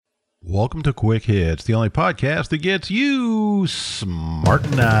Welcome to Quick Hits, the only podcast that gets you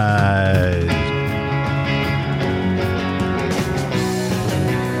smartenized.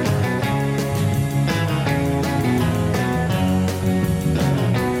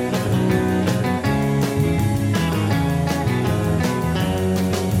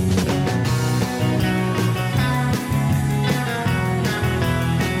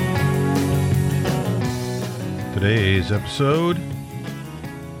 Today's episode,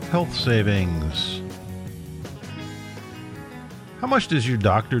 health savings. How much does your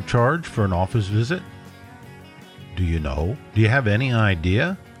doctor charge for an office visit? Do you know? Do you have any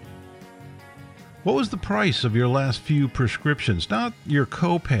idea? What was the price of your last few prescriptions? Not your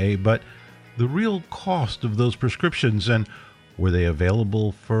copay, but the real cost of those prescriptions, and were they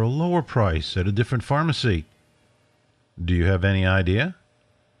available for a lower price at a different pharmacy? Do you have any idea?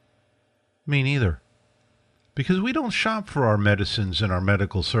 Me neither. Because we don't shop for our medicines and our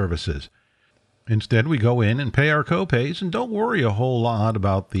medical services. Instead, we go in and pay our copays and don't worry a whole lot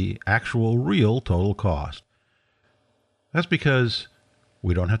about the actual real total cost. That's because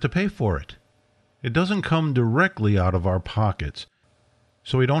we don't have to pay for it. It doesn't come directly out of our pockets.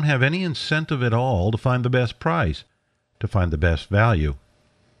 So we don't have any incentive at all to find the best price, to find the best value.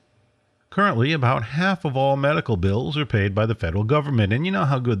 Currently, about half of all medical bills are paid by the federal government, and you know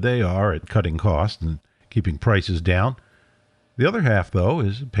how good they are at cutting costs and keeping prices down. The other half, though,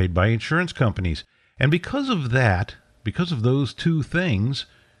 is paid by insurance companies. And because of that, because of those two things,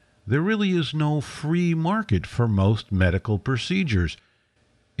 there really is no free market for most medical procedures.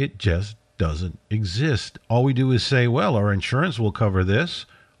 It just doesn't exist. All we do is say, well, our insurance will cover this,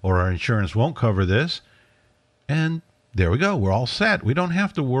 or our insurance won't cover this. And there we go. We're all set. We don't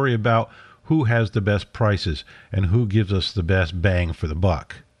have to worry about who has the best prices and who gives us the best bang for the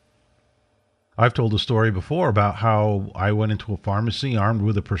buck. I've told a story before about how I went into a pharmacy armed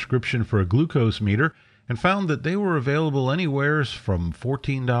with a prescription for a glucose meter and found that they were available anywhere from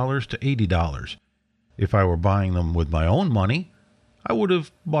 $14 to $80. If I were buying them with my own money, I would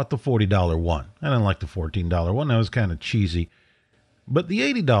have bought the $40 one. I didn't like the $14 one. That was kind of cheesy. But the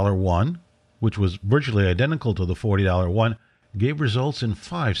 $80 one, which was virtually identical to the $40 one, gave results in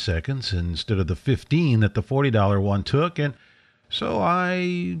 5 seconds instead of the 15 that the $40 one took. And so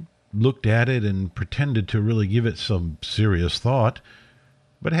I looked at it and pretended to really give it some serious thought.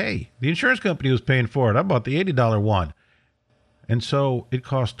 But hey, the insurance company was paying for it. I bought the $80 one. And so it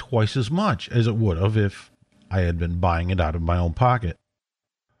cost twice as much as it would have if I had been buying it out of my own pocket.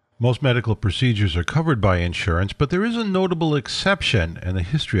 Most medical procedures are covered by insurance, but there is a notable exception, and the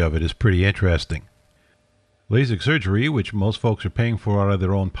history of it is pretty interesting. LASIK surgery, which most folks are paying for out of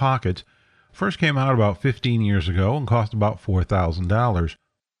their own pockets, first came out about 15 years ago and cost about $4,000.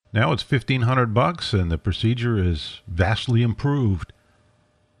 Now it's $1,500 and the procedure is vastly improved.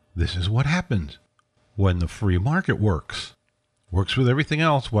 This is what happens when the free market works. Works with everything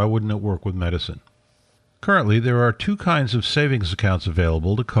else, why wouldn't it work with medicine? Currently, there are two kinds of savings accounts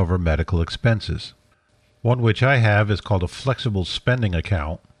available to cover medical expenses. One which I have is called a flexible spending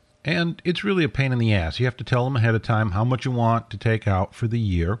account, and it's really a pain in the ass. You have to tell them ahead of time how much you want to take out for the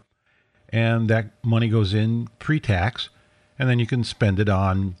year, and that money goes in pre-tax, and then you can spend it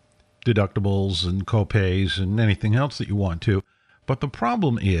on deductibles and copays and anything else that you want to. But the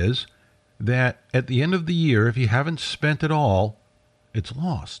problem is that at the end of the year, if you haven't spent it all, it's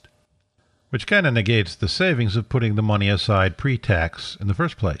lost, which kind of negates the savings of putting the money aside pre-tax in the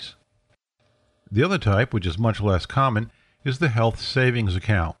first place. The other type, which is much less common, is the health savings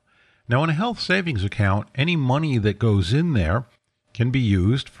account. Now, in a health savings account, any money that goes in there can be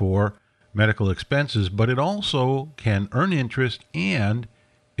used for medical expenses, but it also can earn interest and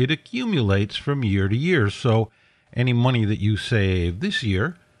it accumulates from year to year. So any money that you save this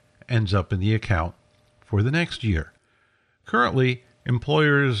year ends up in the account for the next year. Currently,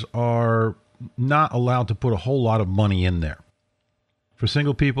 employers are not allowed to put a whole lot of money in there. For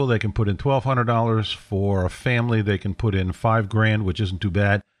single people, they can put in $1,200. For a family, they can put in $5,000, which isn't too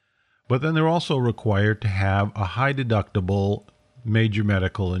bad. But then they're also required to have a high deductible major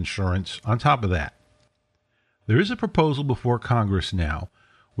medical insurance on top of that. There is a proposal before Congress now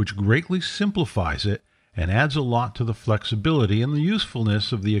which greatly simplifies it and adds a lot to the flexibility and the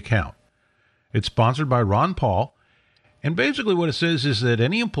usefulness of the account. It's sponsored by Ron Paul, and basically what it says is that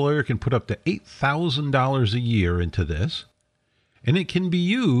any employer can put up to $8,000 a year into this, and it can be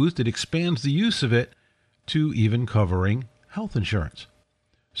used, it expands the use of it to even covering health insurance.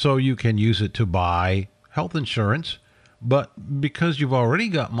 So you can use it to buy health insurance, but because you've already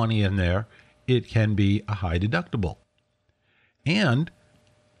got money in there, it can be a high deductible. And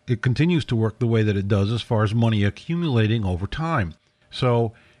it continues to work the way that it does as far as money accumulating over time.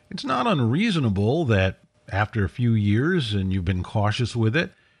 So It's not unreasonable that after a few years and you've been cautious with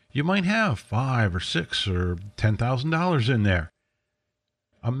it, you might have $5 or $6 or $10,000 in there.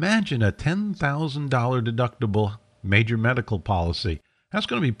 Imagine a $10,000 deductible major medical policy. That's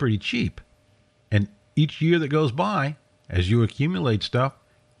going to be pretty cheap. And each year that goes by, as you accumulate stuff,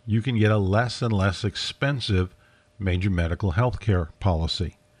 you can get a less and less expensive major medical health care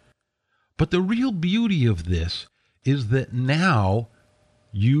policy. But the real beauty of this is that now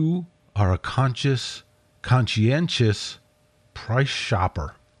you are a conscientious price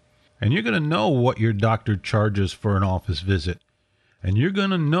shopper. And you're going to know what your doctor charges for an office visit. And you're going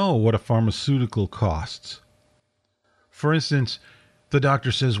to know what a pharmaceutical costs. For instance, the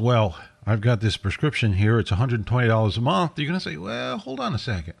doctor says, well, I've got this prescription here. It's $120 a month. You're going to say, well, hold on a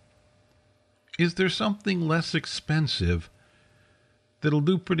second. Is there something less expensive that'll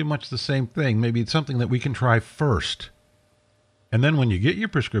do pretty much the same thing? Maybe it's something that we can try first. And then when you get your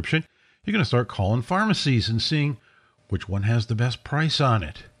prescription, you're going to start calling pharmacies and seeing which one has the best price on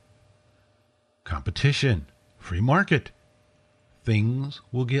it. Competition, free market. Things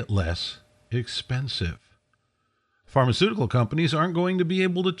will get less expensive. Pharmaceutical companies aren't going to be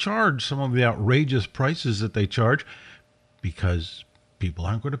able to charge some of the outrageous prices that they charge because people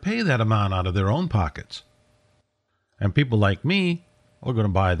aren't going to pay that amount out of their own pockets. And people like me are going to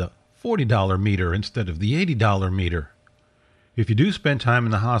buy the $40 meter instead of the $80 meter. If you do spend time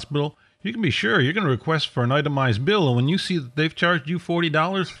in the hospital, you can be sure you're going to request for an itemized bill, and when you see that they've charged you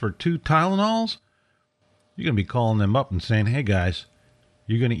 $40 for 2 Tylenols, you're going to be calling them up and saying, hey guys,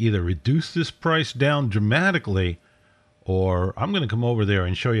 you're going to either reduce this price down dramatically, or I'm going to come over there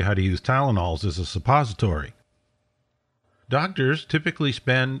and show you how to use Tylenols as a suppository. Doctors typically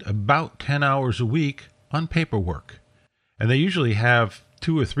spend about 10 hours a week on paperwork, and they usually have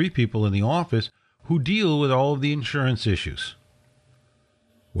 2 or 3 people in the office who deal with all of the insurance issues.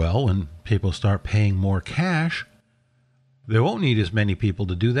 Well, when people start paying more cash, they won't need as many people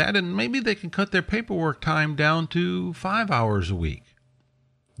to do that, and maybe they can cut their paperwork time down to 5 hours a week.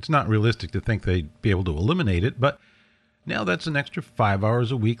 It's not realistic to think they'd be able to eliminate it, but now that's an extra 5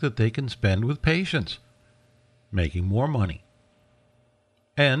 hours a week that they can spend with patients, making more money.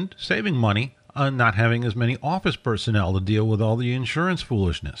 And saving money on not having as many office personnel to deal with all the insurance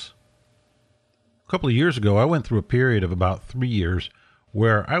foolishness. A couple of years ago, I went through a period of about 3 years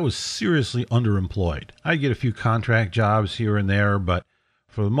where I was seriously underemployed. I'd get a few contract jobs here and there, but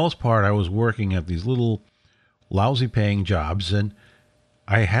for the most part, I was working at these little lousy paying jobs, and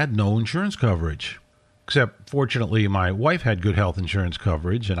I had no insurance coverage. Except, fortunately, my wife had good health insurance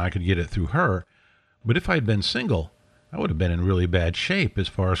coverage, and I could get it through her. But if I'd been single, I would have been in really bad shape as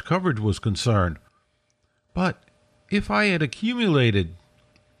far as coverage was concerned. But if I had accumulated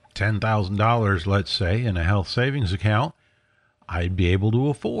 $10,000, let's say, in a health savings account, I'd be able to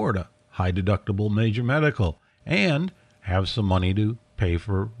afford a high deductible major medical and have some money to pay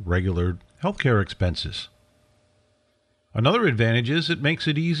for regular healthcare expenses. Another advantage is it makes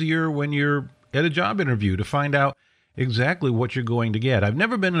it easier when you're at a job interview to find out exactly what you're going to get. I've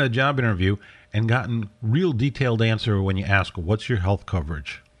never been in a job interview and gotten real detailed answer when you ask, what's your health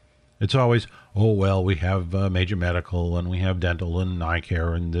coverage? It's always, oh, well, we have major medical and we have dental and eye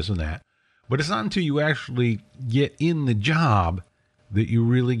care and this and that. But it's not until you actually get in the job that you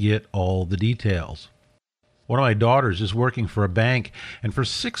really get all the details. One of my daughters is working for a bank, and for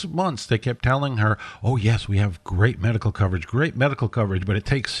 6 months they kept telling her, oh, yes, we have great medical coverage, but it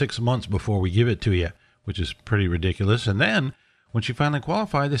takes 6 months before we give it to you, which is pretty ridiculous. And then when she finally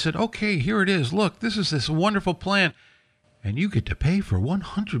qualified, they said, okay, here it is. Look, this is this wonderful plan, and you get to pay for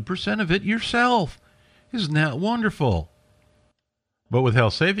 100% of it yourself. Isn't that wonderful? But with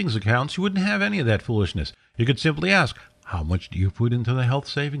health savings accounts, you wouldn't have any of that foolishness. You could simply ask, how much do you put into the health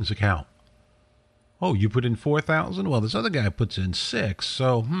savings account? Oh, you put in $4,000? Well, this other guy puts in $6,000,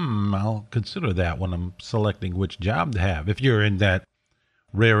 so I'll consider that when I'm selecting which job to have, if you're in that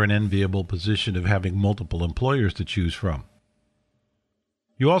rare and enviable position of having multiple employers to choose from.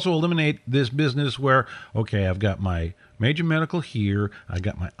 You also eliminate this business where, okay, I've got my major medical here, I've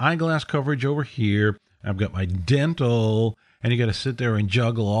got my eyeglass coverage over here, I've got my dental, and you got to sit there and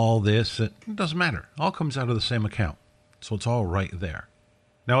juggle all this. It doesn't matter. It all comes out of the same account. So it's all right there.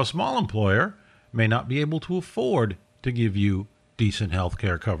 Now, a small employer may not be able to afford to give you decent health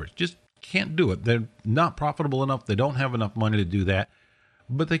care coverage. Just can't do it. They're not profitable enough. They don't have enough money to do that.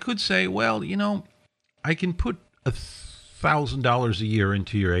 But they could say, well, I can put $1,000 a year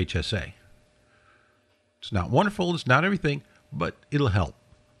into your HSA. It's not wonderful. It's not everything, but it'll help.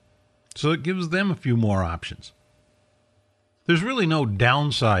 So it gives them a few more options. There's really no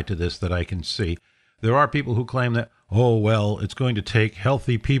downside to this that I can see. There are people who claim that, oh, well, it's going to take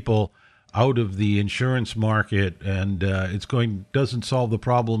healthy people out of the insurance market, and doesn't solve the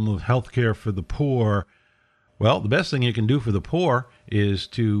problem of health care for the poor. Well, the best thing you can do for the poor is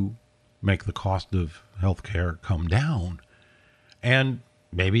to make the cost of health care come down. And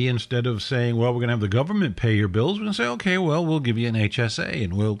maybe instead of saying, well, we're going to have the government pay your bills, we're going to say, okay, well, we'll give you an HSA,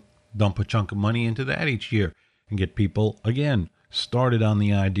 and we'll dump a chunk of money into that each year and get people, again, started on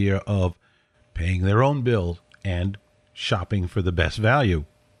the idea of paying their own bills and shopping for the best value.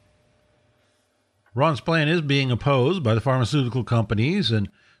 Ron's plan is being opposed by the pharmaceutical companies and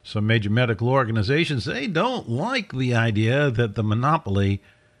some major medical organizations. They don't like the idea that the monopoly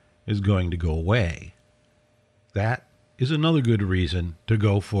is going to go away. That is another good reason to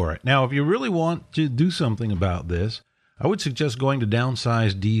go for it. Now, if you really want to do something about this, I would suggest going to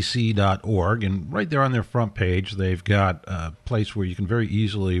downsizedc.org, and right there on their front page, they've got a place where you can very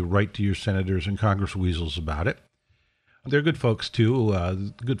easily write to your senators and Congress weasels about it. They're good folks,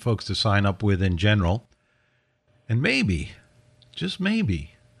 too, good folks to sign up with in general. And maybe, just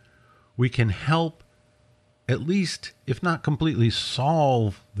maybe, we can help at least, if not completely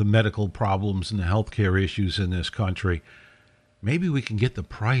solve the medical problems and the healthcare issues in this country. Maybe we can get the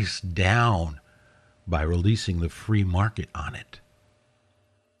price down by releasing the free market on it.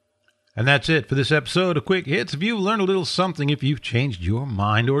 And that's it for this episode of Quick Hits. If you learned a little something, if you've changed your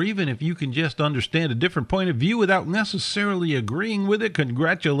mind, or even if you can just understand a different point of view without necessarily agreeing with it,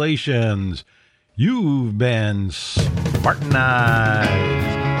 congratulations. You've been smartenized.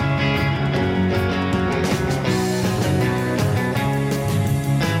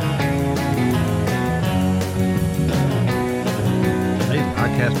 Today's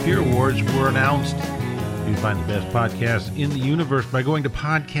Podcast Peer Awards were announced. You can find the best podcasts in the universe by going to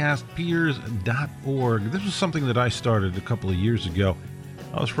podcastpeers.org. This was something that I started a couple of years ago.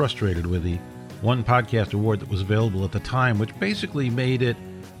 I was frustrated with the one podcast award that was available at the time, which basically made it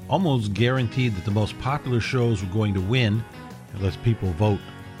almost guaranteed that the most popular shows were going to win. It lets people vote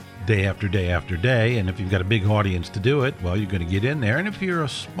day after day after day, and if you've got a big audience to do it, well, you're going to get in there. And if you're a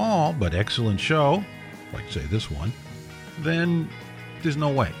small but excellent show, like say this one, then there's no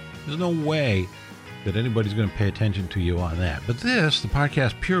way that anybody's going to pay attention to you on that. But this, the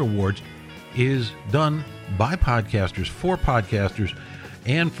Podcast Peer Awards, is done by podcasters, for podcasters,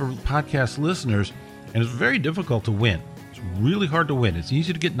 and for podcast listeners, and it's very difficult to win. It's really hard to win. It's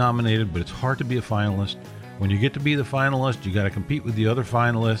easy to get nominated, but it's hard to be a finalist. When you get to be the finalist, you got to compete with the other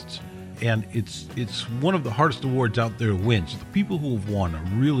finalists, and it's one of the hardest awards out there to win. So the people who have won are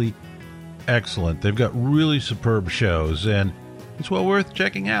really excellent. They've got really superb shows, and it's well worth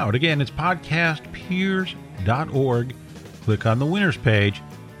checking out. Again, it's podcastpeers.org. Click on the winners page.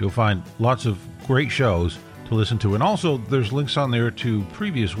 You'll find lots of great shows to listen to. And also, there's links on there to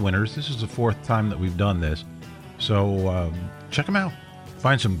previous winners. This is the fourth time that we've done this. So check them out.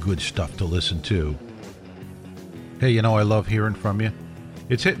 Find some good stuff to listen to. Hey, I love hearing from you.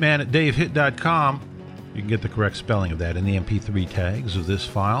 It's hitman@davehit.com. You can get the correct spelling of that in the MP3 tags of this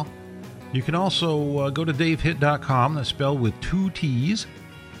file. You can also go to davehit.com. That's spelled with 2 T's.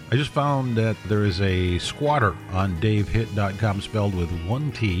 I just found that there is a squatter on davehit.com spelled with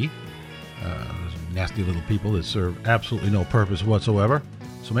 1 T. Nasty little people that serve absolutely no purpose whatsoever.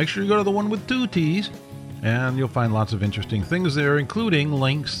 So make sure you go to the one with 2 T's, and you'll find lots of interesting things there, including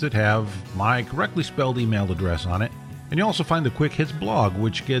links that have my correctly spelled email address on it. And you'll also find the Quick Hits blog,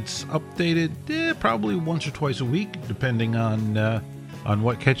 which gets updated probably once or twice a week, depending on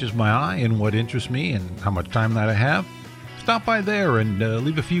what catches my eye and what interests me and how much time that I have. Stop by there and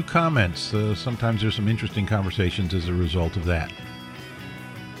leave a few comments. Sometimes there's some interesting conversations as a result of that.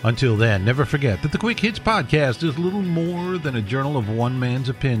 Until then, never forget that the Quick Hits podcast is little more than a journal of one man's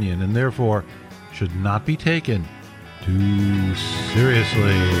opinion, and therefore should not be taken too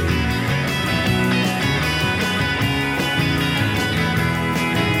seriously.